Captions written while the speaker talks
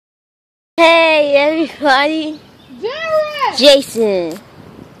everybody, Jason,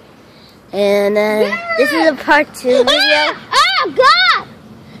 and this is a part 2 video. Oh God!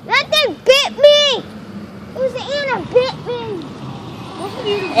 That thing bit me! It was the animal bit me!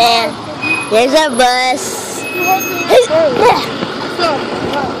 And there's our bus.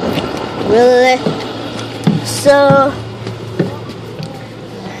 Really? So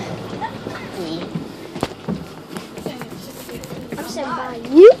I'm saying by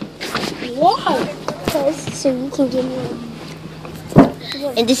you? Why? So you can give me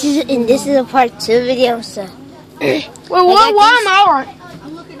and this is a part 2 video, so why am I alright?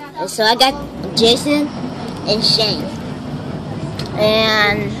 And so I got Jason and Shane.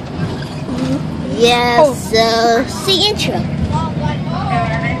 And yeah, so see intro.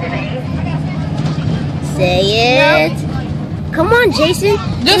 Say it. Come on, Jason.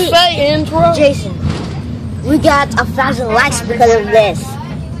 Just say intro. Jason, we got 1,000 likes because of this.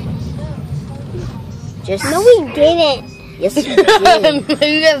 Just No, we didn't. Yes, we did.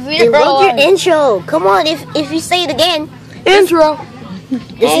 Then what's your intro? Come on, if you say it again. Intro.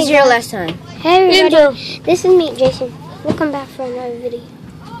 This is your last time. Hey everybody, this is me, Jason. We'll come back for another video.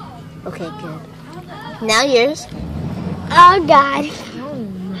 Okay, good. Now yours. Oh God.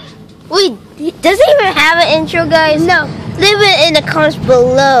 Wait, does it even have an intro, guys? No. Leave it in the comments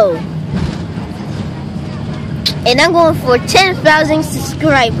below. And I'm going for 10,000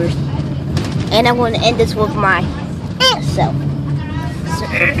 subscribers. And I'm going to end this with my self.